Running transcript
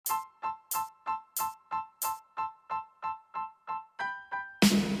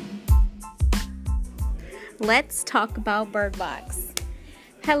Let's talk about Bird Box.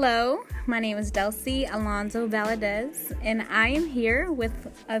 Hello, my name is Delcy Alonzo Valadez, and I am here with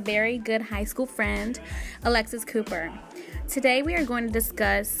a very good high school friend, Alexis Cooper. Today we are going to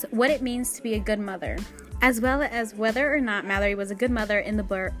discuss what it means to be a good mother, as well as whether or not Mallory was a good mother in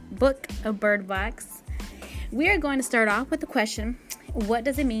the book of Bird Box. We are going to start off with the question, what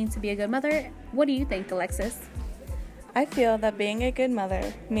does it mean to be a good mother? What do you think, Alexis? I feel that being a good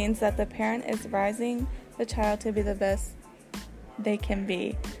mother means that the parent is raising the child to be the best they can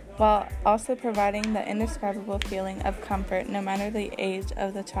be, while also providing the indescribable feeling of comfort no matter the age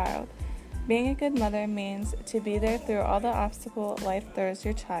of the child. Being a good mother means to be there through all the obstacles life throws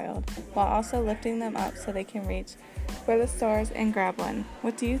your child, while also lifting them up so they can reach for the stars and grab one.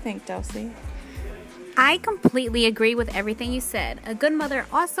 What do you think, Delcy? I completely agree with everything you said. A good mother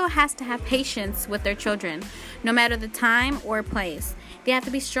also has to have patience with their children, no matter the time or place. They have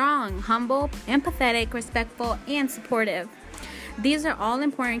to be strong, humble, empathetic, respectful, and supportive. These are all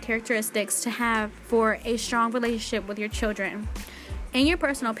important characteristics to have for a strong relationship with your children. In your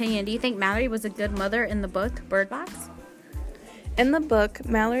personal opinion, do you think Mallory was a good mother in the book, Bird Box? In the book,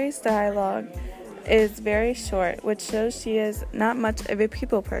 Mallory's dialogue is very short, which shows she is not much of a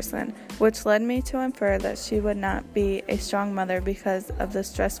people person, which led me to infer that she would not be a strong mother because of the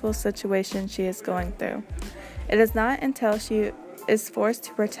stressful situation she is going through. It is not until she is forced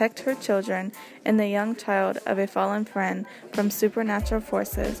to protect her children and the young child of a fallen friend from supernatural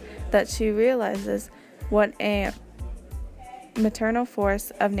forces that she realizes what a maternal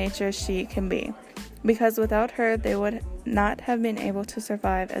force of nature she can be, because without her they would not have been able to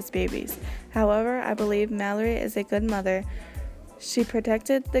survive as babies. However, I believe Mallory is a good mother. She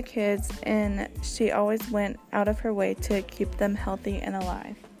protected the kids and she always went out of her way to keep them healthy and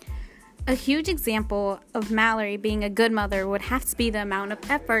alive. A huge example of Mallory being a good mother would have to be the amount of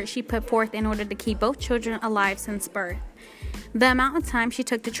effort she put forth in order to keep both children alive since birth. The amount of time she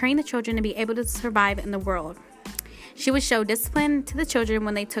took to train the children to be able to survive in the world. She would show discipline to the children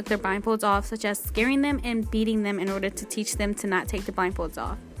when they took their blindfolds off, such as scaring them and beating them in order to teach them to not take the blindfolds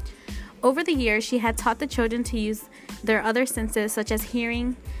off. Over the years, she had taught the children to use their other senses, such as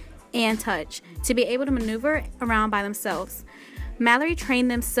hearing and touch, to be able to maneuver around by themselves. Mallory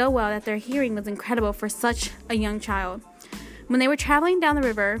trained them so well that their hearing was incredible for such a young child. When they were traveling down the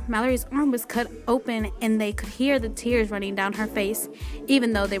river, Mallory's arm was cut open and they could hear the tears running down her face,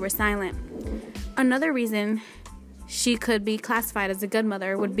 even though they were silent. Another reason she could be classified as a good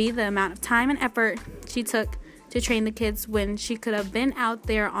mother would be the amount of time and effort she took to train the kids when she could have been out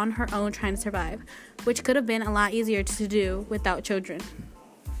there on her own trying to survive, which could have been a lot easier to do without children.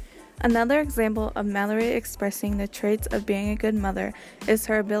 Another example of Mallory expressing the traits of being a good mother is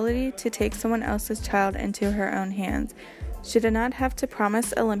her ability to take someone else's child into her own hands. She did not have to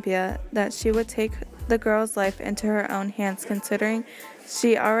promise Olympia that she would take the girl's life into her own hands, considering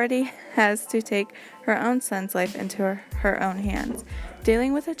she already has to take her own son's life into her own hands.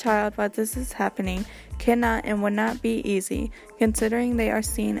 Dealing with a child while this is happening cannot and would not be easy, considering they are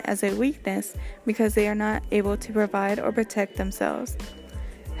seen as a weakness because they are not able to provide or protect themselves.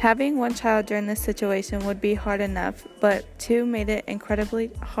 Having one child during this situation would be hard enough, but two made it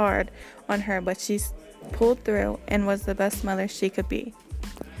incredibly hard on her, but she pulled through and was the best mother she could be.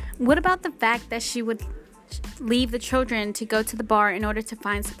 What about the fact that she would leave the children to go to the bar in order to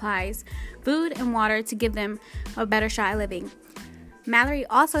find supplies, food, and water to give them a better shot at living? Mallory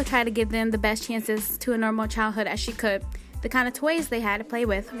also tried to give them the best chances to a normal childhood as she could. The kind of toys they had to play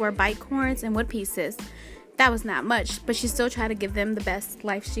with were bite cords and wood pieces. That was not much, but she still tried to give them the best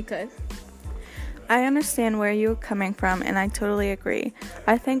life she could. I understand where you're coming from, and I totally agree.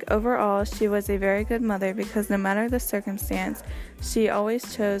 I think overall she was a very good mother because no matter the circumstance, she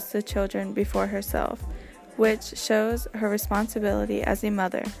always chose the children before herself, which shows her responsibility as a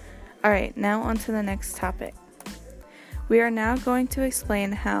mother. Alright, now on to the next topic. We are now going to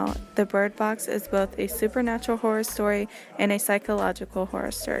explain how The Bird Box is both a supernatural horror story and a psychological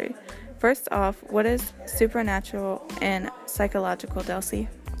horror story. First off, what is supernatural and psychological, Delcy?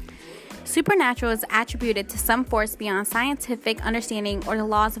 Supernatural is attributed to some force beyond scientific understanding or the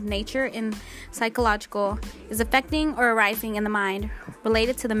laws of nature, and psychological is affecting or arising in the mind,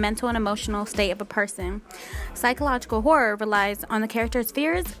 related to the mental and emotional state of a person. Psychological horror relies on the character's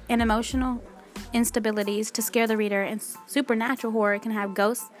fears and emotional instabilities to scare the reader, and supernatural horror can have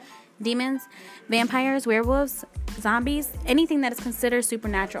ghosts, demons, vampires, werewolves, zombies, anything that is considered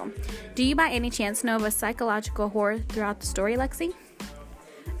supernatural. Do you by any chance know of a psychological horror throughout the story, Lexi?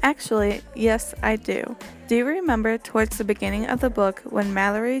 Actually, yes, I do. Do you remember towards the beginning of the book when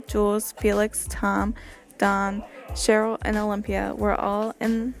Mallory, Jules, Felix, Tom, Don, Cheryl, and Olympia were all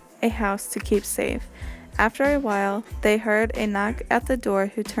in a house to keep safe? After a while, they heard a knock at the door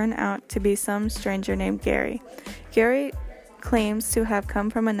who turned out to be some stranger named Gary. Gary claims to have come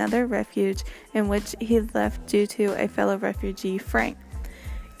from another refuge in which he left due to a fellow refugee, Frank.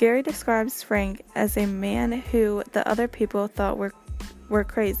 Gary describes Frank as a man who the other people thought were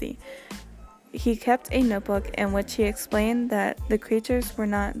crazy. He kept a notebook in which he explained that the creatures were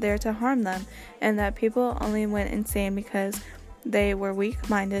not there to harm them and that people only went insane because they were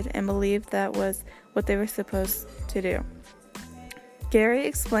weak-minded and believed that was what they were supposed to do. Gary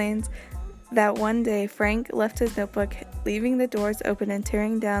explains that one day Frank left his notebook, leaving the doors open and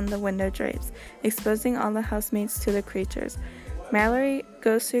tearing down the window drapes, exposing all the housemates to the creatures. Mallory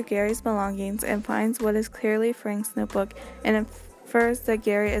goes through Gary's belongings and finds what is clearly Frank's notebook and infers that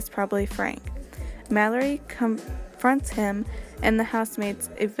Gary is probably Frank. Mallory confronts him and the housemates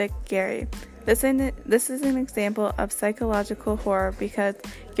evict Gary. This is an example of psychological horror because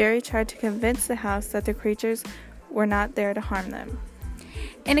Gary tried to convince the house that the creatures were not there to harm them.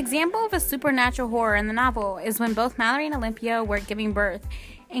 An example of a supernatural horror in the novel is when both Mallory and Olympia were giving birth,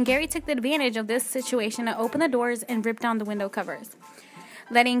 and Gary took the advantage of this situation to open the doors and rip down the window covers,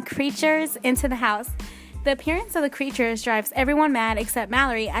 letting creatures into the house. The appearance of the creatures drives everyone mad except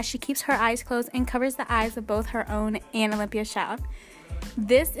Mallory, as she keeps her eyes closed and covers the eyes of both her own and Olympia's child.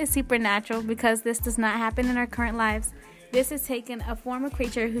 This is supernatural because this does not happen in our current lives. This is taken a form of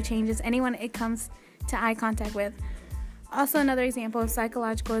creature who changes anyone it comes to eye contact with. Also, another example of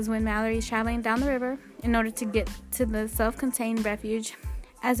psychological is when Mallory is traveling down the river in order to get to the self-contained refuge.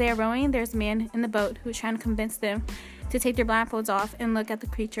 As they are rowing, there's a man in the boat who is trying to convince them to take their blindfolds off and look at the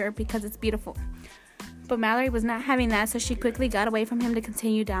creature because it's beautiful. But Mallory was not having that, so she quickly got away from him to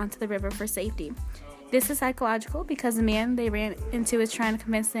continue down to the river for safety. This is psychological because the man they ran into is trying to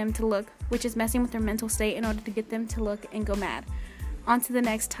convince them to look, which is messing with their mental state in order to get them to look and go mad. On to the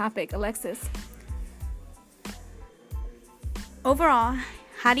next topic, Alexis. Overall,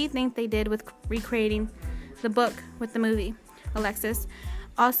 how do you think they did with recreating the book with the movie, Alexis?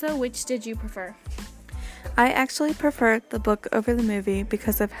 Also, which did you prefer? I actually preferred the book over the movie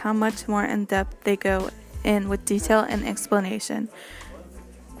because of how much more in-depth they go in with detail and explanation.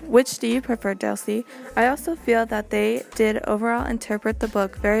 Which do you prefer, Delcy? I also feel that they did overall interpret the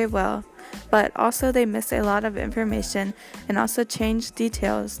book very well, but also they missed a lot of information and also changed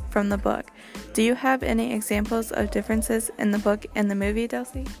details from the book. Do you have any examples of differences in the book and the movie,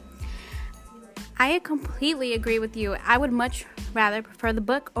 Delcy? I completely agree with you. I would much rather prefer the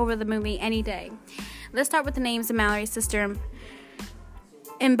book over the movie any day. Let's start with the names of Mallory's sister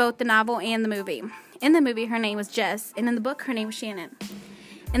in both the novel and the movie. In the movie, her name was Jess, and in the book, her name was Shannon.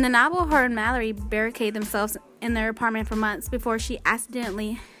 In the novel, her and Mallory barricade themselves in their apartment for months before she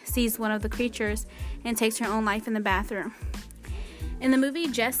accidentally sees one of the creatures and takes her own life in the bathroom. In the movie,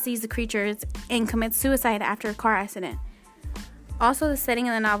 Jess sees the creatures and commits suicide after a car accident. Also, the setting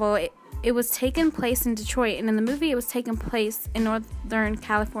in the novel, it was taken place in Detroit, and in the movie, it was taken place in Northern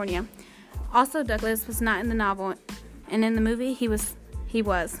California. Also, Douglas was not in the novel, and in the movie, he was.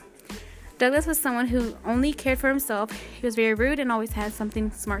 Douglas was someone who only cared for himself. He was very rude and always had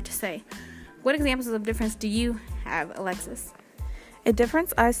something smart to say. What examples of difference do you have, Alexis? A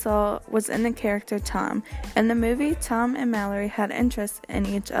difference I saw was in the character Tom. In the movie, Tom and Mallory had interest in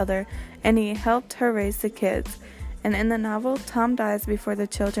each other, and he helped her raise the kids. And in the novel, Tom dies before the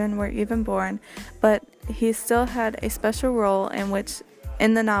children were even born, but he still had a special role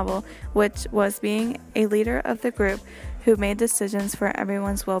in the novel, which was being a leader of the group who made decisions for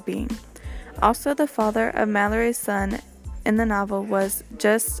everyone's well-being. Also, the father of Mallory's son in the novel was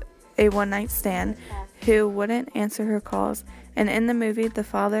just a one-night stand who wouldn't answer her calls, and in the movie, the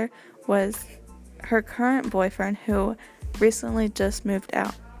father was her current boyfriend who recently just moved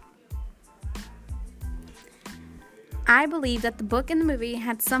out. I believe that the book and the movie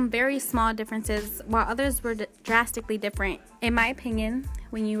had some very small differences, while others were drastically different. In my opinion,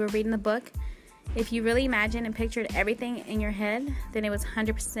 when you were reading the book, if you really imagined and pictured everything in your head, then it was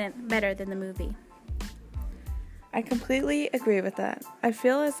 100% better than the movie. I completely agree with that. I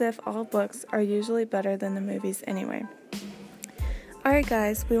feel as if all books are usually better than the movies anyway. Alright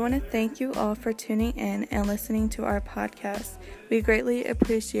guys, we want to thank you all for tuning in and listening to our podcast. We greatly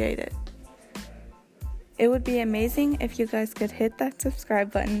appreciate it. It would be amazing if you guys could hit that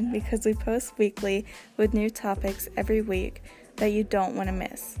subscribe button because we post weekly with new topics every week that you don't want to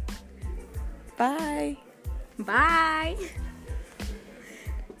miss. Bye! Bye!